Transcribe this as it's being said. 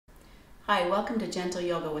Hi, welcome to Gentle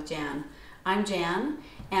Yoga with Jan. I'm Jan,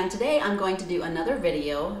 and today I'm going to do another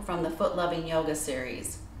video from the Foot Loving Yoga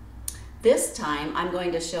series. This time I'm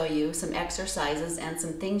going to show you some exercises and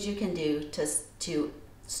some things you can do to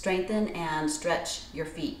strengthen and stretch your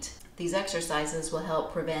feet. These exercises will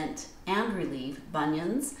help prevent and relieve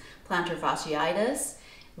bunions, plantar fasciitis,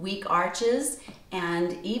 weak arches,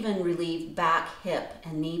 and even relieve back, hip,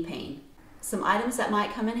 and knee pain. Some items that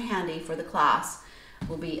might come in handy for the class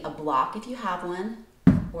will be a block if you have one,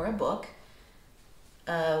 or a book,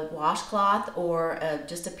 a washcloth or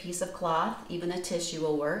just a piece of cloth, even a tissue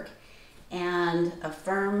will work, and a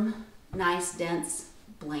firm, nice, dense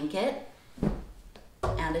blanket,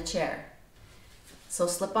 and a chair. So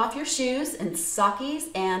slip off your shoes and sockies,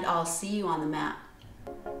 and I'll see you on the mat.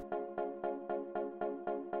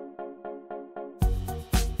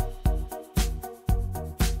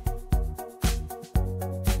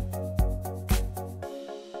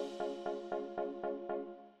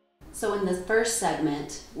 So in the first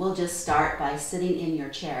segment, we'll just start by sitting in your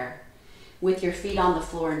chair with your feet on the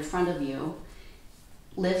floor in front of you.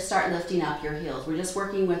 Start lifting up your heels. We're just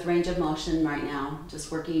working with range of motion right now,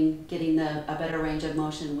 getting a better range of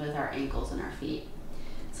motion with our ankles and our feet.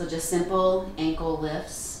 So just simple ankle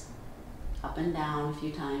lifts, up and down a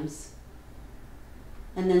few times.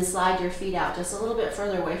 And then slide your feet out just a little bit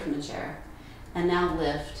further away from the chair. And now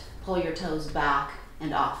lift, pull your toes back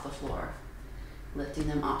and off the floor. Lifting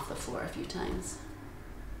them off the floor a few times.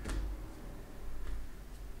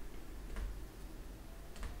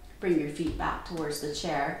 Bring your feet back towards the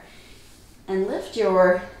chair and lift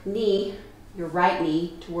your knee, your right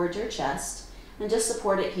knee, towards your chest and just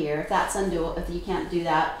support it here. If that's undoable, if you can't do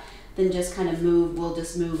that, then just kind of move. We'll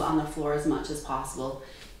just move on the floor as much as possible.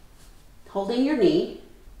 Holding your knee,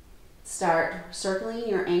 start circling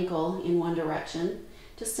your ankle in one direction.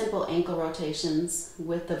 Just simple ankle rotations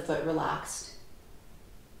with the foot relaxed.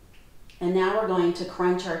 And now we're going to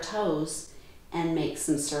crunch our toes and make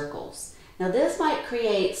some circles. Now this might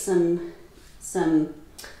create some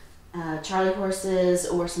Charlie horses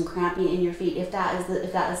or some cramping in your feet. If that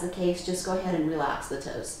is the case, just go ahead and relax the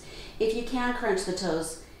toes. If you can crunch the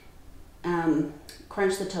toes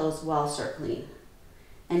while circling,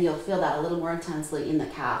 and you'll feel that a little more intensely in the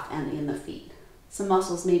calf and in the feet. Some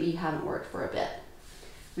muscles maybe you haven't worked for a bit.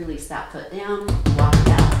 Release that foot down, walk it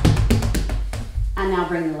out. And now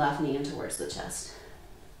bring the left knee in towards the chest.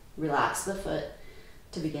 Relax the foot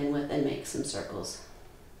to begin with and make some circles.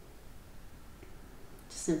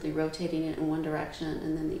 Just simply rotating it in one direction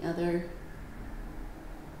and then the other.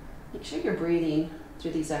 Make sure you're breathing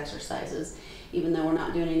through these exercises, even though we're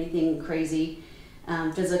not doing anything crazy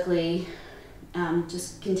physically.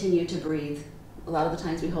 Just continue to breathe. A lot of the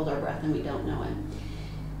times we hold our breath and we don't know it.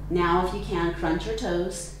 Now, if you can, crunch your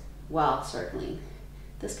toes while circling.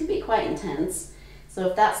 This can be quite intense. So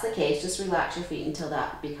if that's the case, just relax your feet until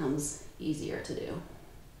that becomes easier to do.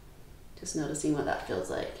 Just noticing what that feels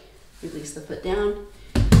like. Release the foot down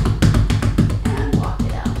and walk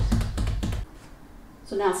it out.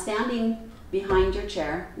 So now standing behind your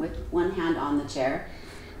chair with one hand on the chair,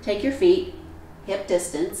 take your feet hip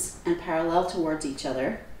distance and parallel towards each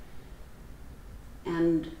other.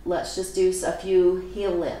 And let's just do a few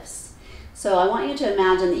heel lifts. So I want you to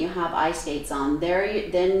imagine that you have ice skates on.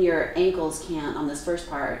 Then your ankles on this first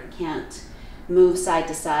part, can't move side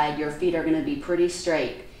to side. Your feet are going to be pretty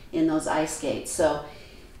straight in those ice skates. So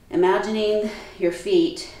imagining your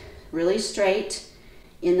feet really straight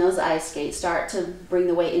in those ice skates. Start to bring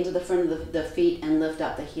the weight into the front of the feet and lift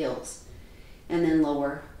up the heels. And then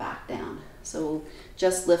lower back down. So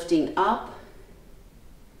just lifting up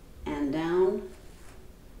and down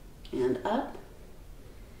and up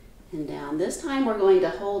and down. This time we're going to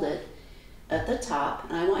hold it at the top,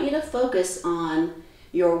 and I want you to focus on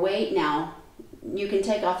your weight now. You can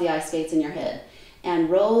take off the ice skates in your head and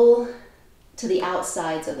roll to the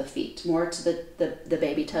outsides of the feet, more to the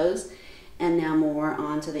baby toes, and now more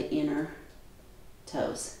onto the inner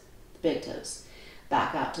toes, the big toes.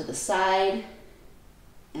 Back out to the side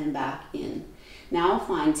and back in. Now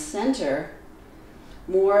find center,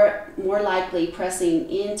 more likely pressing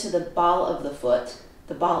into the ball of the foot,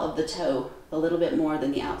 the ball of the toe, a little bit more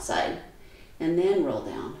than the outside, and then roll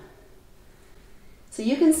down. So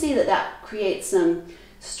you can see that creates some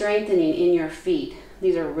strengthening in your feet.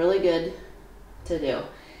 These are really good to do.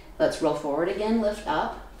 Let's roll forward again, lift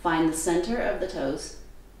up, find the center of the toes,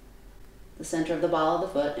 the center of the ball of the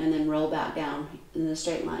foot, and then roll back down in a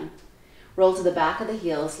straight line. Roll to the back of the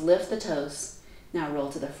heels, lift the toes. Now roll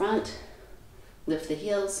to the front, lift the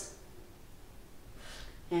heels,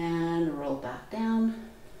 and roll back down,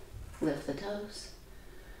 lift the toes,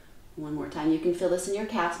 One more time. You can feel this in your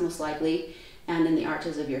calves most likely and in the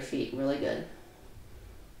arches of your feet. Really good.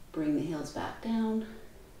 Bring the heels back down.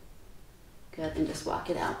 Good, and just walk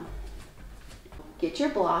it out. Get your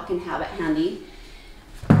block and have it handy.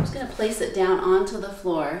 I'm just going to place it down onto the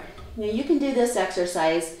floor. Now you can do this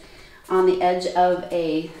exercise on the edge of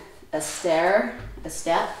a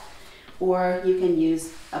step, or you can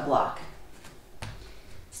use a block.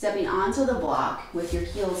 Stepping onto the block with your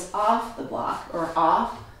heels off the block or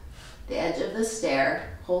off the edge of the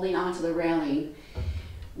stair, holding onto the railing.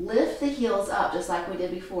 Lift the heels up just like we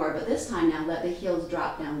did before, but this time now let the heels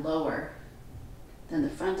drop down lower than the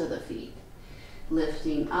front of the feet.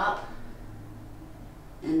 Lifting up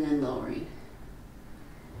and then lowering.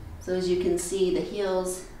 So as you can see, the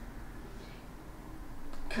heels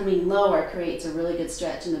coming lower creates a really good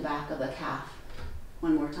stretch in the back of the calf.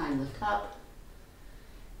 One more time, lift up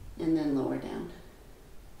and then lower down.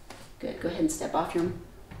 Good, go ahead and step off your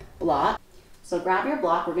block. So grab your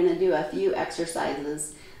block, we're gonna do a few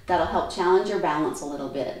exercises that'll help challenge your balance a little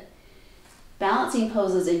bit. Balancing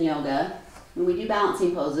poses in yoga, when we do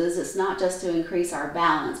balancing poses, it's not just to increase our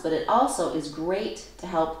balance, but it also is great to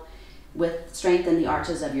help with strengthen the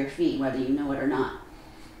arches of your feet, whether you know it or not.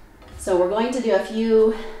 So we're going to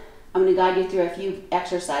do I'm going to guide you through a few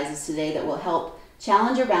exercises today that will help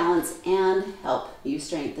challenge your balance and help you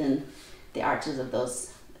strengthen the arches of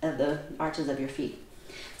the arches of your feet.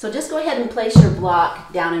 So just go ahead and place your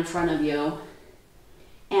block down in front of you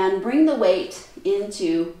and bring the weight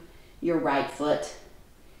into your right foot.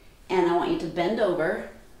 And I want you to bend over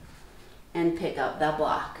and pick up that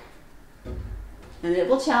block. And it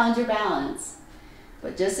will challenge your balance.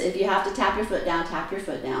 But just if you have to tap your foot down, tap your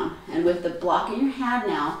foot down. And with the block in your hand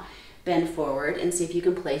now, bend forward and see if you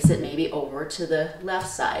can place it maybe over to the left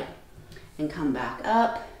side. And come back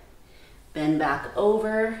up, bend back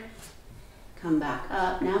over, come back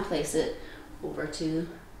up. Now place it over to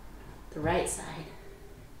the right side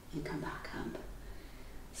and come back up.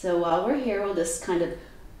 So while we're here, we'll just kind of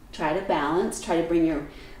try to balance, try to bring your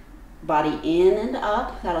body in and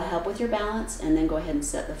up. That'll help with your balance, and then go ahead and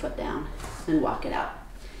set the foot down and walk it out.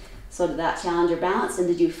 So did that challenge your balance? And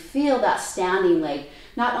did you feel that standing leg?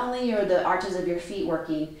 Not only are the arches of your feet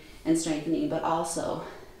working and strengthening, but also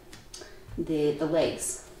the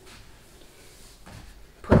legs.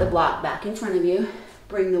 Put the block back in front of you.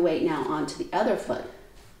 Bring the weight now onto the other foot.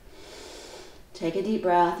 Take a deep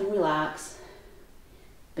breath and relax.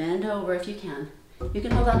 Bend over if you can. You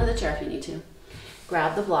can hold onto the chair if you need to.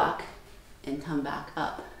 Grab the block and come back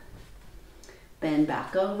up. Bend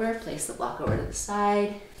back over, place the block over to the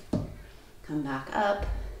side. Come back up.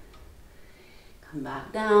 Come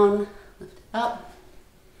back down, lift it up,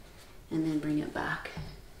 and then bring it back.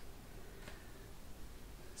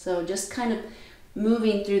 So just kind of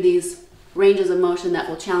moving through these ranges of motion that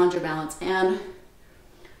will challenge your balance and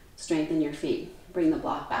strengthen your feet. Bring the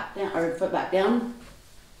block back down, or foot back down,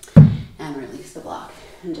 and release the block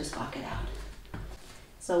and just walk it out.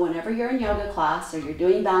 So whenever you're in yoga class or you're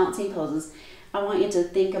doing balancing poses, I want you to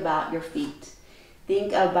think about your feet.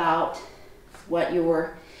 Think about what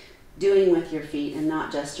you're doing with your feet and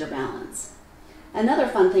not just your balance. Another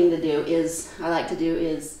fun thing to do is,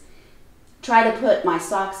 try to put my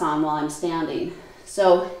socks on while I'm standing.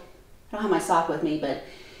 So I don't have my sock with me, but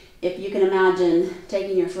if you can imagine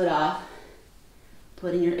taking your foot off,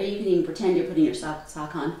 you can even pretend you're putting your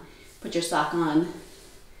sock on. Put your sock on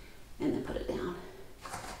and then put it down.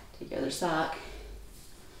 Take your other sock,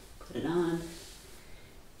 put it on,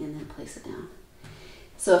 and then place it down.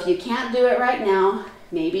 So if you can't do it right now,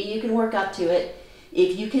 maybe you can work up to it.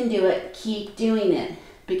 If you can do it, keep doing it,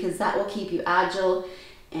 because that will keep you agile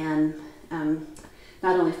and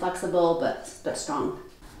not only flexible, but strong.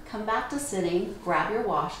 Come back to sitting, grab your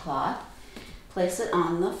washcloth, place it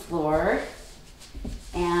on the floor,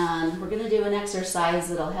 and we're going to do an exercise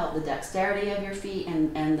that'll help the dexterity of your feet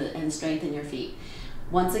and strengthen your feet.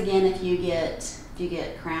 Once again, if you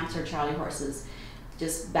get cramps or charley horses,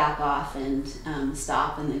 just back off and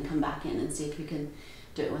stop, and then come back in and see if you can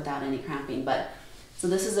do it without any cramping. So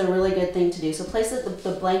this is a really good thing to do. So place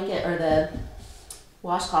the blanket or the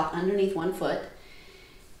washcloth underneath one foot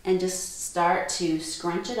and just start to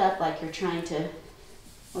scrunch it up like you're trying to,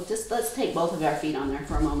 let's take both of our feet on there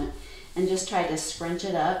for a moment and just try to scrunch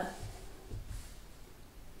it up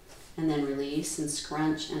and then release and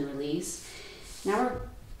scrunch and release. Now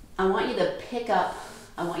I want you to pick up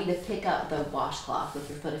the washcloth with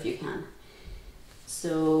your foot if you can.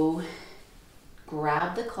 So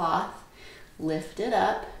grab the cloth, lift it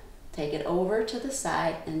up, take it over to the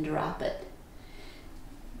side and drop it.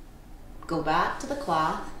 Go back to the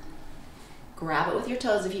cloth, grab it with your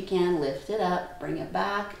toes if you can, lift it up, bring it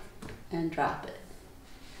back, and drop it.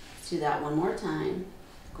 Let's do that one more time.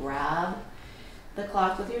 Grab the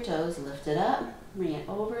cloth with your toes, lift it up, bring it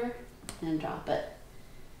over, and drop it.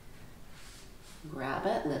 Grab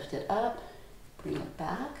it, lift it up, bring it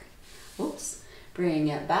back. Oops. Bring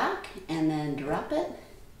it back, and then drop it,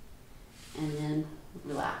 and then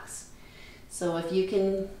relax. So if you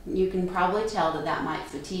can probably tell that that might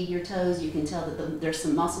fatigue your toes. You can tell that there's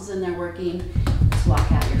some muscles in there working. Just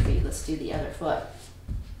walk out your feet. Let's do the other foot.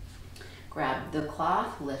 Grab the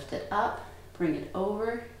cloth, lift it up, bring it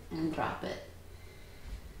over, and drop it.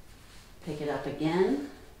 Pick it up again,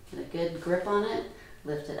 get a good grip on it,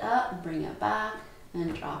 lift it up, bring it back,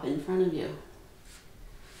 and drop it in front of you.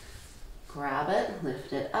 Grab it,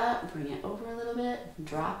 lift it up, bring it over a little bit,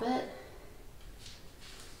 drop it.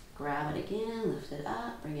 Grab it again, lift it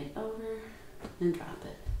up, bring it over, and drop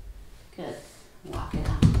it. Good. Walk it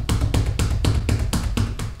out.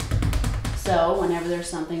 So whenever there's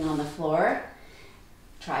something on the floor,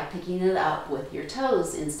 try picking it up with your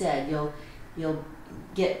toes instead. You'll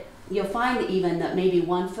find even that maybe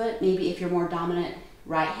one foot, maybe if you're more dominant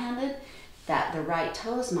right-handed, that the right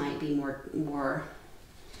toes might be more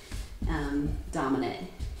dominant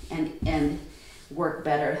and work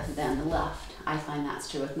better than the left. I find that's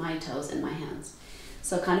true with my toes and my hands.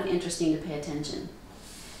 So kind of interesting to pay attention.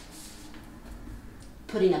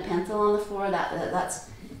 Putting a pencil on the floor,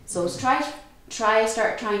 so start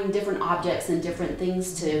trying different objects and different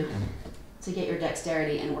things to get your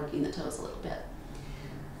dexterity and working the toes a little bit.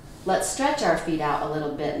 Let's stretch our feet out a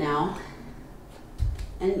little bit now.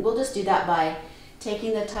 And we'll just do that by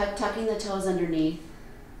tucking the toes underneath,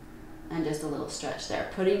 and just a little stretch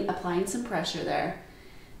there. Applying some pressure there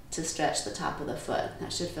to stretch the top of the foot.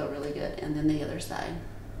 That should feel really good. And then the other side.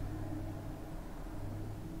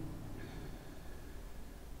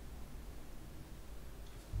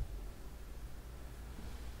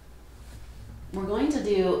 We're going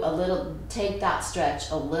to take that stretch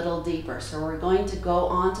a little deeper. So we're going to go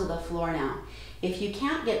onto the floor now. If you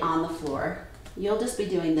can't get on the floor, you'll just be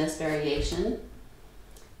doing this variation.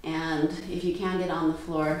 And if you can get on the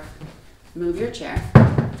floor, move your chair.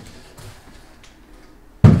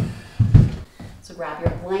 So grab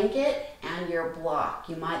your blanket and your block.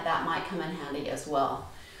 That might come in handy as well.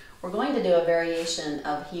 We're going to do a variation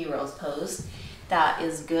of hero's pose that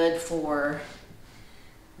is good for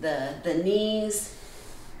the knees,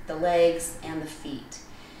 the legs, and the feet.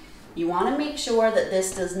 You want to make sure that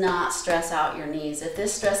this does not stress out your knees. If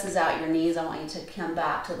this stresses out your knees, I want you to come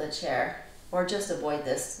back to the chair or just avoid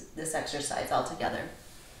this exercise altogether.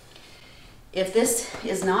 If this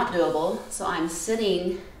is not doable, so I'm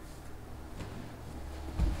sitting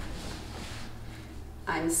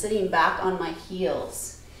back on my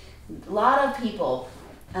heels. A lot of people,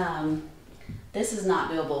 this is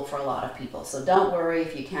not doable for a lot of people. So don't worry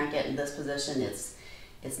if you can't get in this position.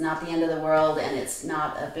 It's not the end of the world, and it's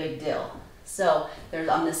not a big deal. So I'm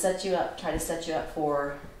going to try to set you up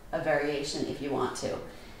for a variation if you want to.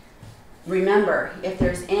 Remember, if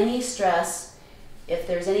there's any stress, if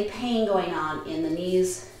there's any pain going on in the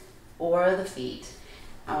knees or the feet,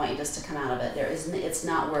 I want you just to come out of it. It's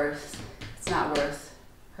not worth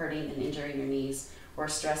hurting and injuring your knees or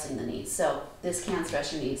stressing the knees. So this can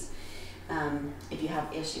stress your knees if you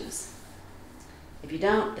have issues. If you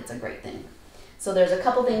don't, it's a great thing. So there's a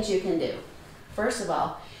couple things you can do. First of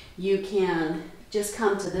all, you can just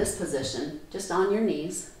come to this position, just on your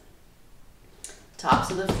knees.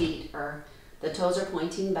 Tops of the feet, or the toes are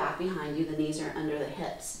pointing back behind you, the knees are under the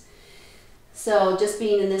hips. So just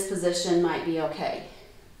being in this position might be okay.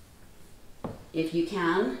 If you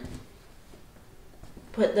can,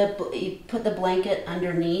 put the blanket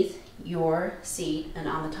underneath your seat and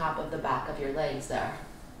on the top of the back of your legs there,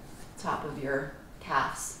 top of your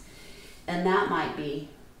calves. And that might be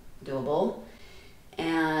doable.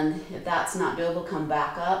 And if that's not doable, come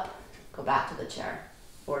back up, go back to the chair,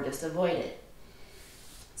 or just avoid it.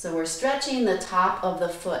 So we're stretching the top of the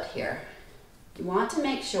foot here. You want to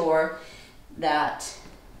make sure that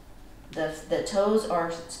the toes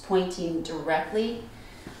are pointing directly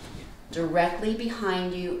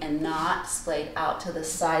behind you and not splayed out to the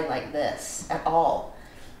side like this at all.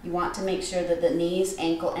 You want to make sure that the knees,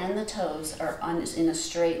 ankle, and the toes are in a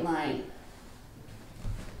straight line.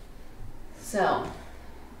 So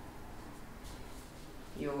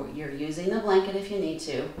you're using the blanket if you need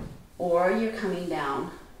to, or you're coming down.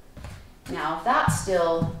 Now, if that's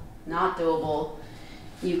still not doable,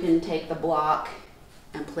 you can take the block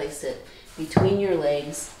and place it between your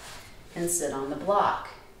legs and sit on the block.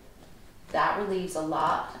 That relieves a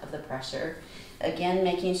lot of the pressure. Again,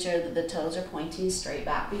 making sure that the toes are pointing straight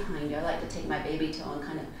back behind you. I like to take my baby toe and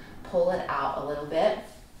kind of pull it out a little bit.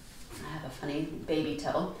 have a funny baby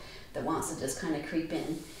toe that wants to just kind of creep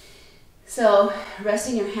in. So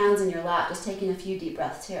resting your hands in your lap, just taking a few deep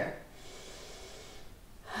breaths here.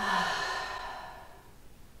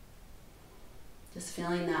 Just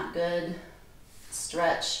feeling that good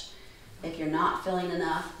stretch. If you're not feeling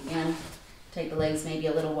enough, again, take the legs maybe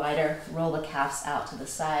a little wider, roll the calves out to the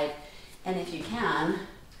side, and if you can,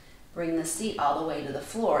 bring the seat all the way to the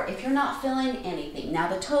floor. If you're not feeling anything, now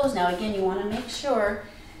the toes, now again, you want to make sure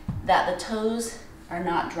that the toes are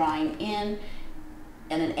not drawing in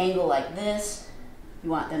at an angle like this. You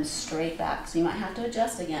want them straight back, so you might have to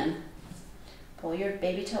adjust again. Pull your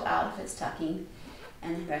baby toe out if it's tucking,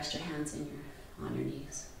 and then rest your hands on your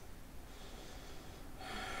knees.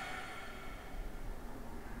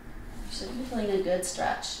 You should be feeling a good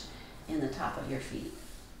stretch in the top of your feet,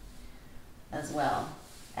 as well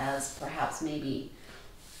as perhaps maybe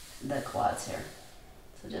the quads here.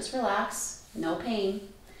 So just relax, no pain.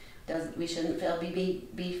 We shouldn't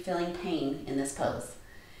be feeling pain in this pose.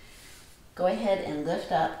 Go ahead and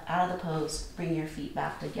lift up out of the pose, bring your feet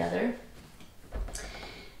back together,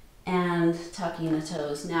 and tucking the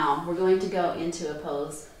toes. Now we're going to go into a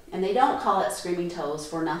pose, and they don't call it screaming toes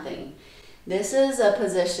for nothing. This is a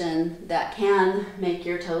position that can make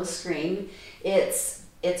your toes scream. It's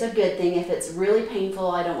a good thing. If it's really painful,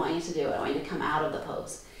 I don't want you to do it. I want you to come out of the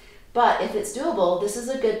pose. But if it's doable, this is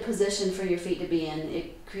a good position for your feet to be in.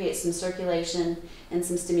 It creates some circulation and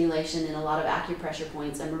some stimulation in a lot of acupressure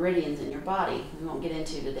points and meridians in your body. We won't get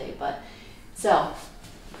into today, but so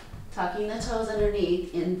tucking the toes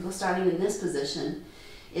underneath, starting in this position.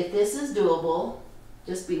 If this is doable,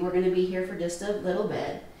 we're going to be here for just a little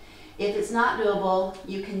bit. If it's not doable,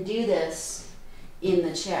 you can do this in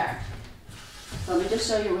the chair. So let me just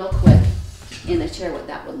show you real quick in the chair what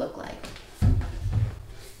that would look like.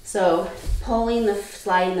 So sliding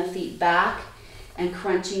the feet back and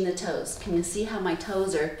crunching the toes. Can you see how my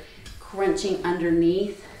toes are crunching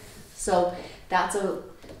underneath? So that's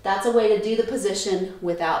a way to do the position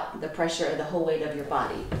without the pressure of the whole weight of your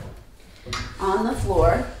body. On the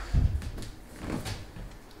floor,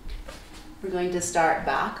 we're going to start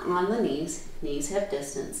back on the knees hip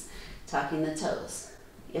distance, tucking the toes.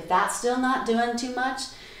 If that's still not doing too much,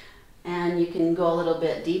 and you can go a little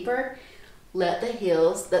bit deeper, let the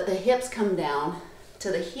hips come down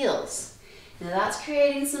to the heels. Now that's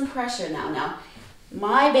creating some pressure now. Now,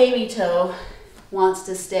 my baby toe wants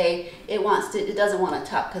to stay, it doesn't want to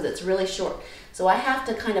tuck because it's really short. So I have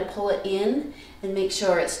to kind of pull it in and make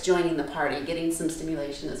sure it's joining the party, getting some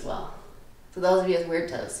stimulation as well. For those of you with weird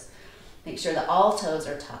toes, make sure that all toes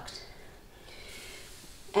are tucked.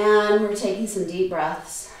 And we're taking some deep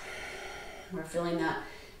breaths. We're feeling that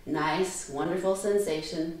nice, wonderful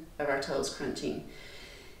sensation of our toes crunching.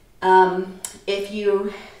 If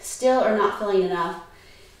you still are not feeling enough,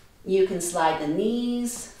 you can slide the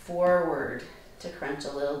knees forward to crunch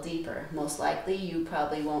a little deeper. Most likely you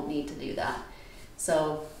probably won't need to do that.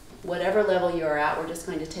 So whatever level you're at, we're just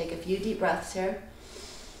going to take a few deep breaths here.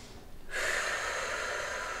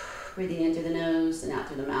 Breathing in through the nose and out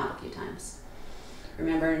through the mouth a few times.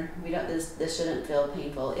 Remember, this shouldn't feel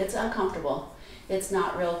painful. It's uncomfortable. It's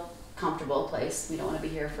not real comfortable place. We don't want to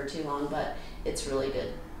be here for too long, but it's really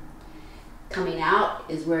good. Coming out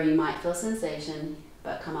is where you might feel sensation,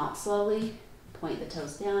 but come out slowly, point the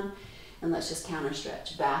toes down, and let's just counter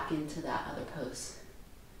stretch back into that other pose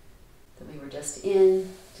that we were just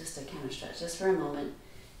in, just a counter stretch, just for a moment,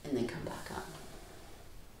 and then come back up.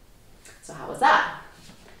 So how was that?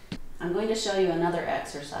 I'm going to show you another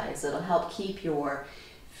exercise that'll help keep your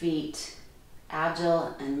feet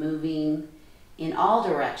agile and moving in all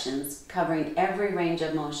directions, covering every range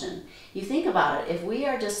of motion. You think about it, if we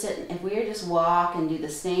are just walk and do the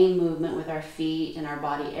same movement with our feet and our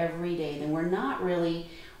body every day, then we're not really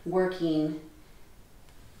working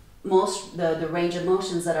the range of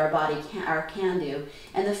motions that our body can do.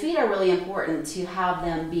 And the feet are really important to have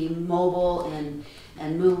them be mobile and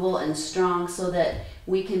movable and strong so that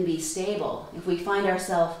we can be stable. If we find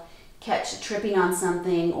ourselves tripping on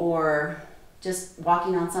something or just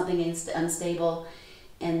walking on something unstable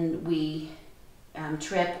and we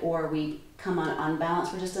trip or we come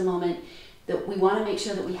unbalanced for just a moment, that we want to make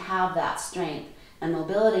sure that we have that strength and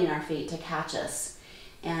mobility in our feet to catch us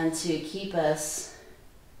and to keep us.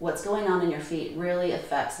 What's going on in your feet really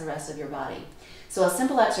affects the rest of your body. So a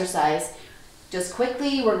simple exercise, just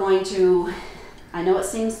quickly we're going to, I know it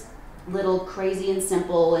seems a little crazy and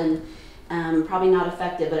simple and probably not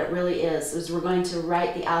effective, but it really is we're going to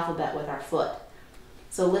write the alphabet with our foot.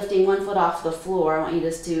 So lifting one foot off the floor, I want you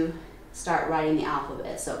just to start writing the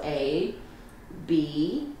alphabet. So A,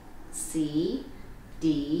 B, C,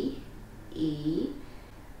 D, E,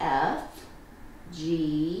 F,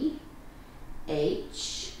 G,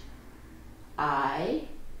 H, I,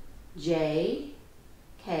 J,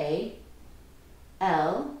 K,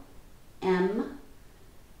 L, M,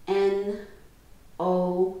 N,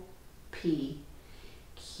 O, P,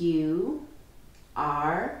 Q,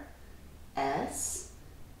 R, S,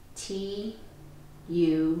 T,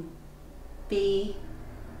 U, V,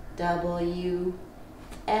 W,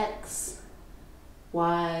 X,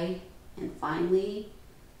 Y, and finally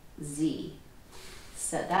Z.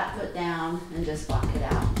 Set that foot down and just walk it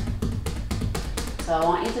out. So I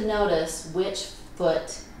want you to notice which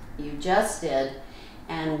foot you just did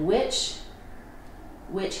and which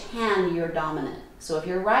hand you're dominant. So if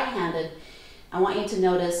you're right-handed, I want you to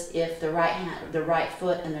notice if the right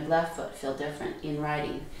foot and the left foot feel different in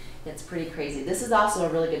riding. It's pretty crazy. This is also a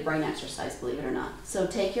really good brain exercise, believe it or not. So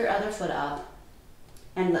take your other foot up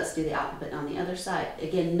and let's do the alphabet on the other side.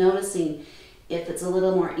 Again, noticing if it's a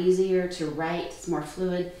little more easier to write, it's more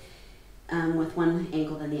fluid with one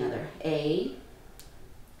ankle than the other. A,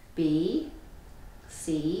 B,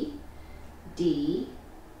 C, D,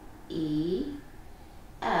 E,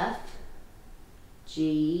 F,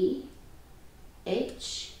 G,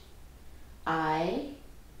 H, I,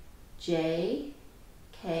 J,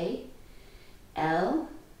 K, L,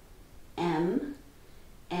 M,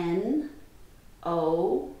 N,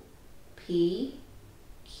 O, P,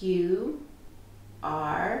 Q,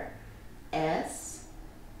 R, S,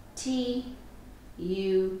 T,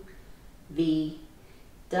 U, V,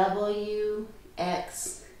 W,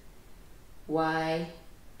 X, Y,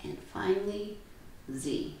 and finally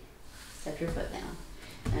Z. Step your foot down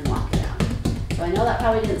and walk it out. So I know that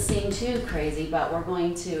probably didn't seem too crazy, but we're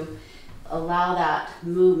going to allow that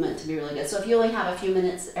movement to be really good. So if you only have a few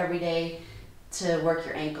minutes every day to work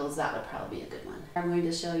your ankles, that would probably be a good one. I'm going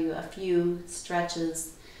to show you a few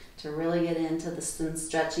stretches to really get into this and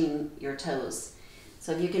stretching your toes.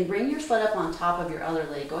 So if you can bring your foot up on top of your other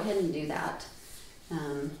leg, go ahead and do that.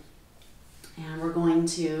 And we're going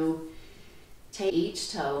to take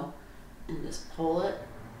each toe and just pull it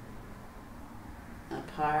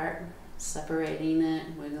apart, separating it,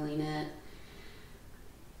 wiggling it.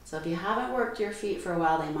 So if you haven't worked your feet for a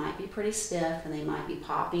while, they might be pretty stiff and they might be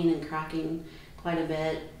popping and cracking quite a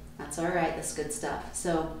bit. That's all right, that's good stuff.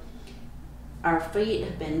 So our feet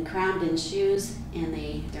have been crammed in shoes and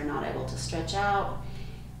they're not able to stretch out.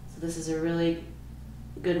 So this is a really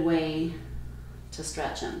good way to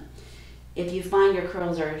stretch them. If you find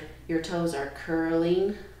your toes are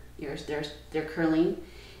curling, they're curling,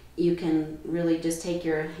 you can really just take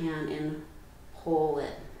your hand and pull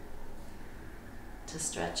it to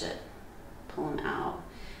stretch it, pull them out.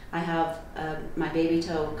 I have my baby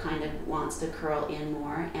toe kind of wants to curl in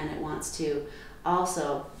more, and it wants to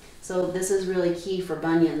also, so this is really key for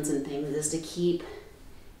bunions and things, is to keep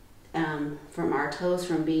from our toes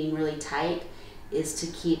from being really tight, is to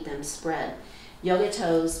keep them spread. Yoga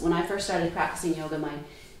toes, when I first started practicing yoga,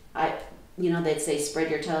 they'd say spread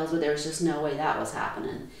your toes, but there was just no way that was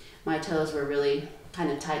happening. My toes were really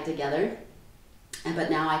kind of tight together, but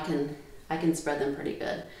now I can spread them pretty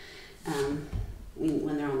good.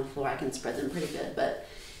 When they're on the floor, I can spread them pretty good. But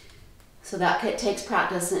so that takes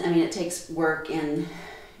practice. I mean, it takes work,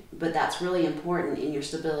 but that's really important in your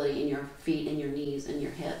stability in your feet and your knees and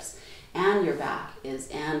your hips and your back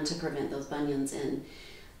and to prevent those bunions and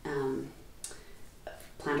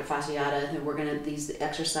plantar fasciitis. These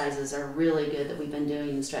exercises are really good that we've been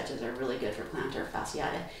doing. The stretches are really good for plantar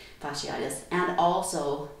fasciitis, and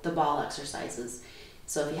also the ball exercises.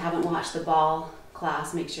 So if you haven't watched the ball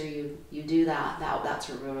class, make sure you do that. That's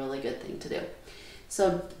a really good thing to do.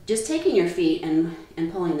 So just taking your feet and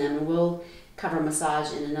pulling them, and we'll cover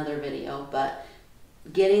massage in another video, but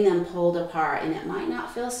getting them pulled apart, and it might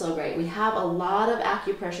not feel so great. We have a lot of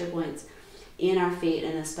acupressure points in our feet,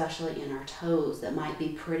 and especially in our toes, that might be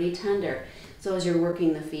pretty tender. So as you're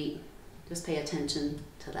working the feet, just pay attention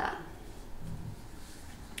to that.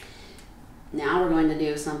 Now we're going to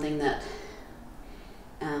do something that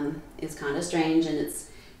is kind of strange, and it's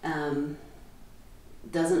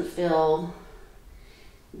doesn't feel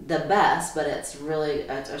the best, but it's a really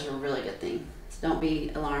good thing. So don't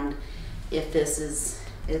be alarmed if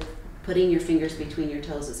putting your fingers between your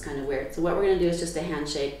toes is kind of weird. So what we're going to do is just a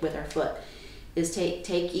handshake with our foot. Is take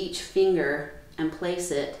each finger and place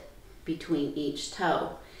it between each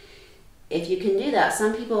toe. If you can do that,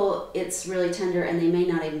 some people it's really tender and they may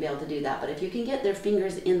not even be able to do that, but if you can get their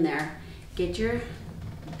fingers in there, get your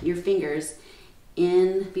fingers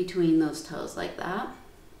in between those toes like that.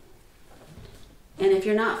 And if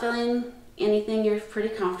you're not feeling anything, you're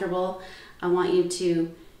pretty comfortable, I want you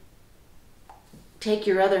to take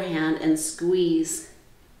your other hand and squeeze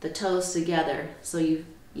the toes together. So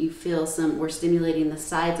you feel we're stimulating the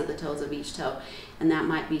sides of the toes of each toe, and that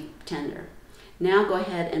might be tender. Now go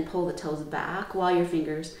ahead and pull the toes back while your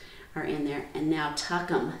fingers are in there, and now tuck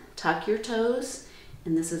them. Tuck your toes,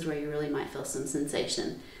 and this is where you really might feel some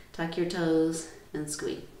sensation. Tuck your toes and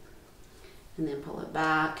squeeze, and then pull it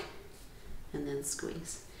back, and then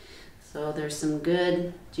squeeze. So there's some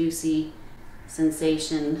good, juicy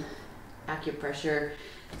sensation, acupressure,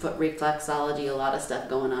 foot reflexology, a lot of stuff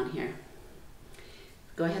going on here.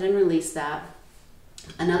 Go ahead and release that.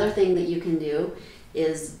 Another thing that you can do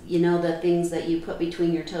is, you know, the things that you put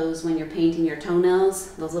between your toes when you're painting your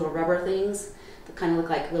toenails, those little rubber things that kind of look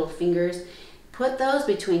like little fingers. Put those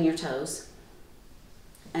between your toes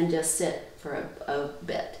and just sit for a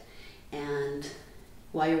bit. And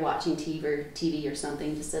while you're watching TV or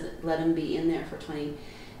something, just let them be in there for 20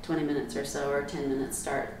 minutes or so, or 10 minutes.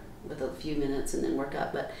 Start with a few minutes and then work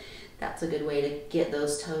up. But that's a good way to get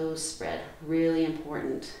those toes spread. Really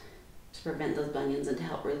important to prevent those bunions and to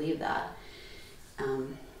help relieve that.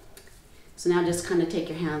 So now just kind of take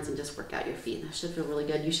your hands and just work out your feet. That should feel really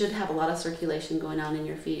good. You should have a lot of circulation going on in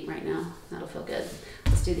your feet right now. That'll feel good.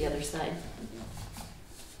 Let's do the other side.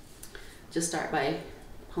 Just start by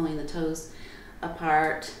pulling the toes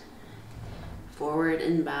apart, forward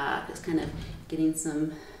and back. Just kind of getting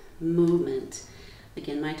some movement.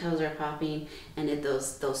 Again, my toes are popping, and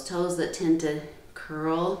those toes that tend to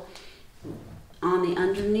curl on the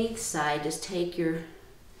underneath side, just take your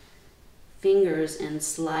fingers and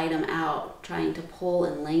slide them out, trying to pull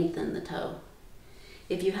and lengthen the toe.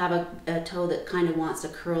 If you have a toe that kind of wants to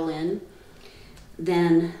curl in,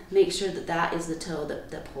 then make sure that that is the toe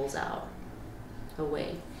that pulls out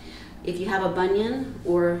away. If you have a bunion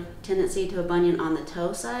or tendency to a bunion on the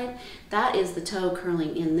toe side, that is the toe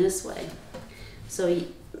curling in this way. So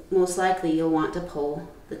most likely you'll want to pull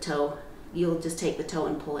the toe. You'll just take the toe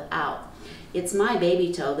and pull it out. It's my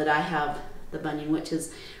baby toe that I have the bunion, which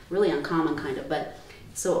is really uncommon kind of, but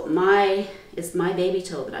so it's my baby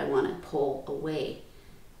toe that I want to pull away.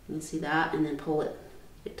 You see that? And then pull it.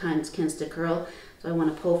 At times tends to curl, so I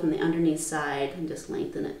want to pull from the underneath side and just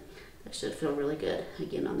lengthen it. That should feel really good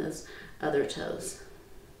again on those other toes.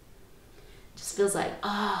 Just feels like,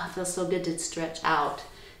 oh, it feels so good to stretch out,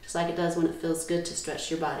 just like it does when it feels good to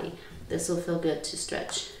stretch your body. This will feel good to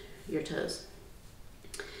stretch your toes.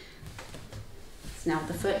 So now with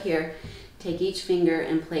the foot here, take each finger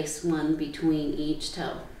and place one between each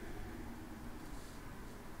toe.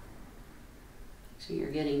 So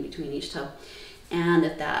you're getting between each toe. And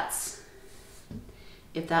if that's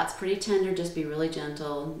pretty tender, just be really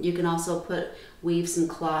gentle. You can also weave some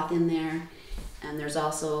cloth in there. And there's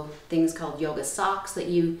also things called yoga socks that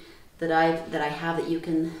I have that you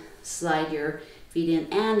can slide your feet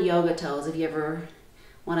in, and yoga toes if you ever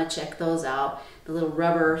want to check those out. The little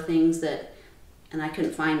rubber things and I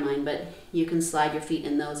couldn't find mine, but you can slide your feet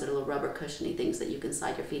in those. That are little rubber cushiony things that you can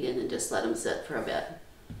slide your feet in and just let them sit for a bit.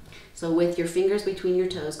 So with your fingers between your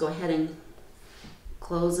toes, go ahead and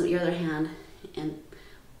close your other hand and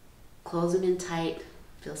close them in tight.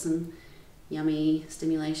 Feel some yummy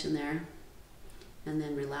stimulation there. And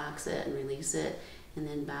then relax it and release it, and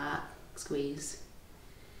then back, squeeze.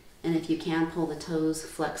 And if you can, pull the toes,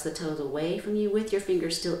 flex the toes away from you with your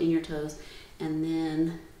fingers still in your toes, and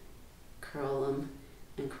then curl them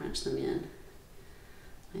and crunch them in.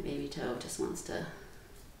 My baby toe just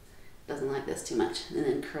doesn't like this too much. And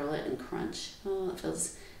then curl it and crunch. Oh, it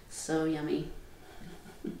feels so yummy.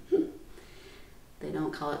 They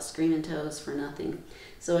don't call it screaming toes for nothing.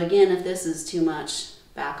 So again, if this is too much,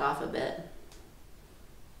 back off a bit.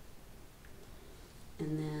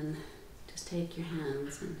 And then just take your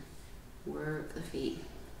hands and work the feet,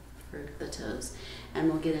 work the toes. And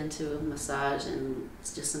we'll get into a massage and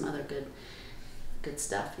just some other good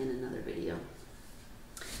stuff in another video.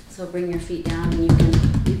 So bring your feet down,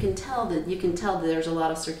 and you can tell that there's a lot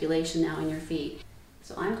of circulation now in your feet.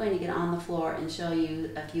 So I'm going to get on the floor and show you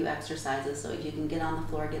a few exercises. So if you can get on the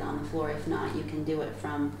floor, get on the floor. If not, you can do it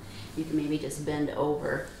you can maybe just bend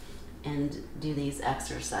over and do these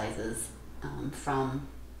exercises from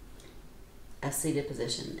a seated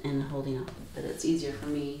position and holding on. But it's easier for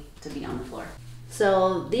me to be on the floor.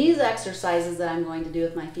 So these exercises that I'm going to do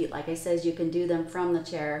with my feet, like I said, you can do them from the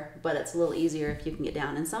chair, but it's a little easier if you can get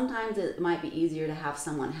down. And sometimes it might be easier to have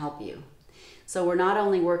someone help you. So we're not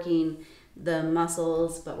only working the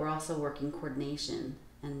muscles, but we're also working coordination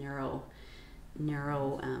and neuro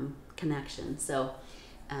connection. So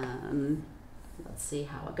let's see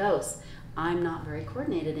how it goes. I'm not very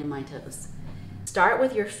coordinated in my toes. Start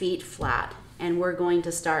with your feet flat, and we're going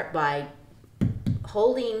to start by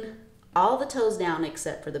holding all the toes down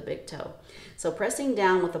except for the big toe. So pressing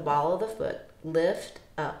down with the ball of the foot, lift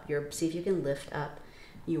up see if you can lift up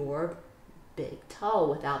your big toe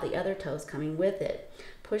without the other toes coming with it.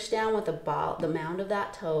 Push down with the mound of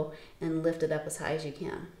that toe and lift it up as high as you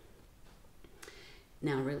can.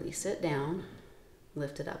 Now release it down,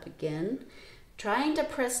 lift it up again, trying to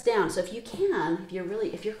press down. So if you can,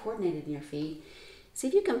 if you're coordinated in your feet, see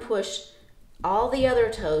if you can push all the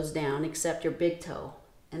other toes down except your big toe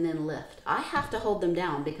and then lift. I have to hold them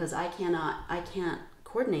down because I can't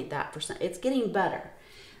coordinate that for some. It's getting better,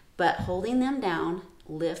 but holding them down,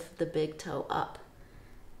 lift the big toe up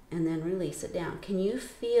and then release it down. Can you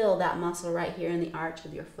feel that muscle right here in the arch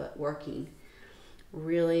of your foot working?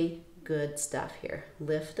 Really good stuff here.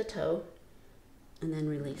 Lift the toe and then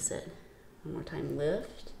release it. One more time,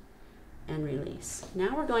 lift and release.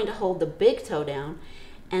 Now we're going to hold the big toe down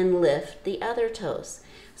and lift the other toes.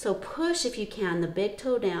 So push, if you can, the big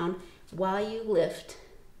toe down while you lift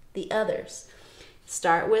the others.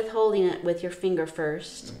 Start with holding it with your finger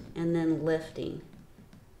first and then lifting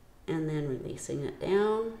and then releasing it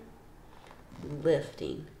down,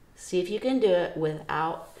 lifting. See if you can do it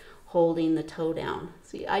without holding the toe down.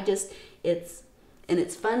 See,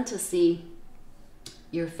 it's fun to see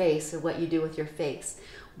your face or what you do with your face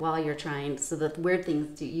while you're trying. So the weird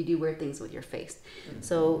things, you do weird things with your face.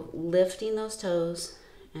 So lifting those toes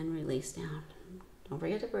and release down. Don't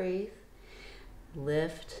forget to breathe.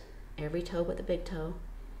 Lift every toe but the big toe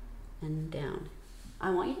and down. I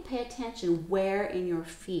want you to pay attention where in your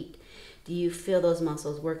feet do you feel those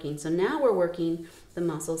muscles working. So now we're working the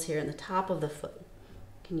muscles here in the top of the foot.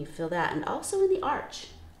 Can you feel that? And also in the arch.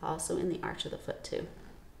 Also in the arch of the foot too.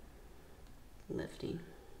 Lifting.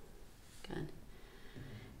 Good.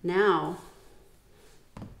 Now,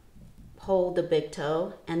 hold the big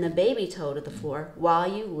toe and the baby toe to the floor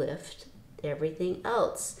while you lift everything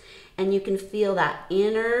else. And you can feel that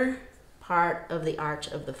inner part of the arch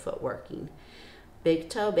of the foot working. Big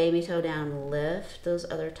toe, baby toe down, lift those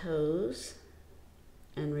other toes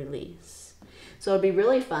and release. So it'd be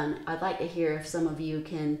really fun. I'd like to hear if some of you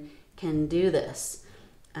can do this.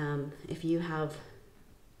 If you have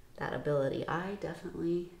that ability. I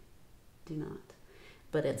definitely do not,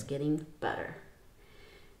 but it's getting better.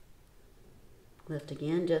 Lift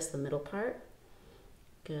again, just the middle part.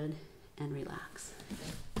 Good, and relax.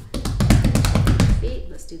 Feet,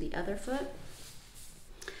 let's do the other foot.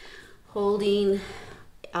 Holding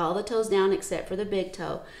all the toes down except for the big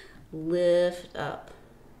toe. Lift up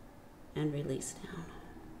and release down.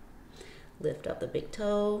 Lift up the big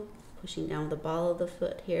toe, pushing down with the ball of the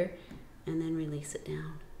foot here, and then release it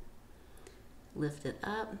down. Lift it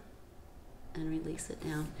up and release it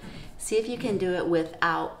down. See if you can do it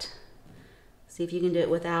without. See if you can do it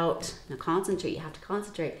without. Now concentrate, you have to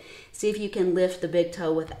concentrate. See if you can lift the big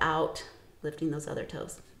toe without lifting those other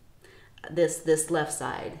toes. This left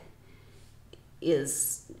side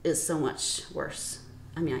is so much worse.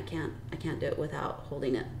 I mean, I can't do it without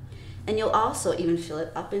holding it. And you'll also even feel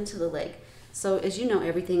it up into the leg. So as you know,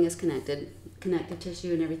 everything is connected. Connective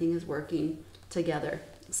tissue and everything is working together.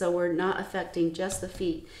 So we're not affecting just the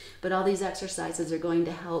feet, but all these exercises are going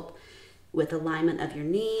to help with alignment of your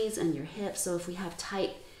knees and your hips. So if we have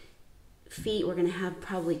tight feet, we're going to have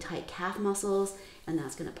probably tight calf muscles, and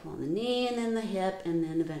that's going to pull on the knee and then the hip and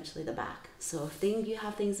then eventually the back. So if you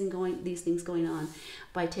have these things going on,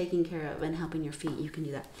 by taking care of and helping your feet, you can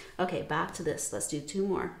do that. Okay, back to this. Let's do two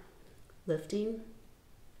more. Lifting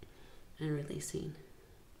and releasing.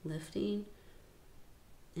 Lifting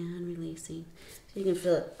and releasing. So you can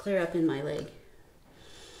feel it clear up in my leg.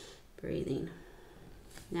 Breathing.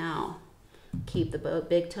 Now, keep the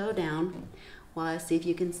big toe down while I see if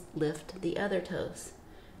you can lift the other toes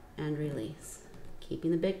and release.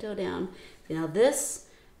 Keeping the big toe down. See, now this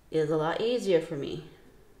is a lot easier for me.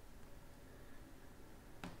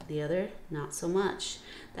 The other, not so much.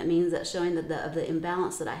 That means that's showing the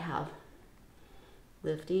imbalance that I have.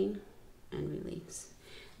 Lifting and release.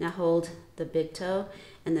 Now hold the big toe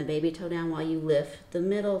and the baby toe down while you lift the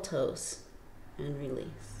middle toes and release.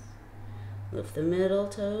 Lift the middle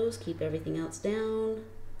toes, keep everything else down,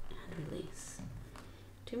 and release.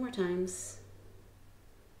 Two more times.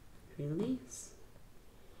 Release.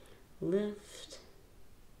 Lift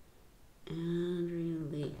and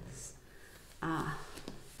release.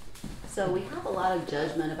 So we have a lot of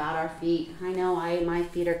judgment about our feet. I know my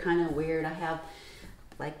feet are kind of weird. I have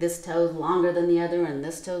like this toe's longer than the other and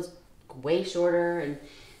this toe's way shorter, and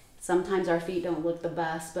sometimes our feet don't look the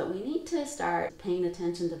best, but we need to start paying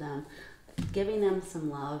attention to them, giving them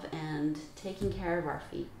some love and taking care of our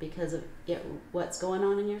feet, because what's going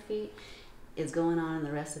on in your feet is going on in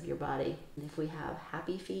the rest of your body. And if we have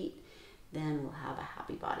happy feet, then we'll have a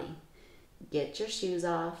happy body. Get your shoes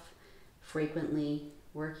off frequently,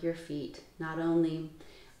 work your feet, not only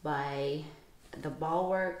by the ball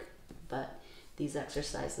work, but these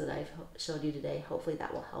exercises that I've showed you today. Hopefully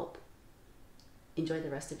that will help. Enjoy the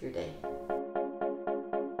rest of your day.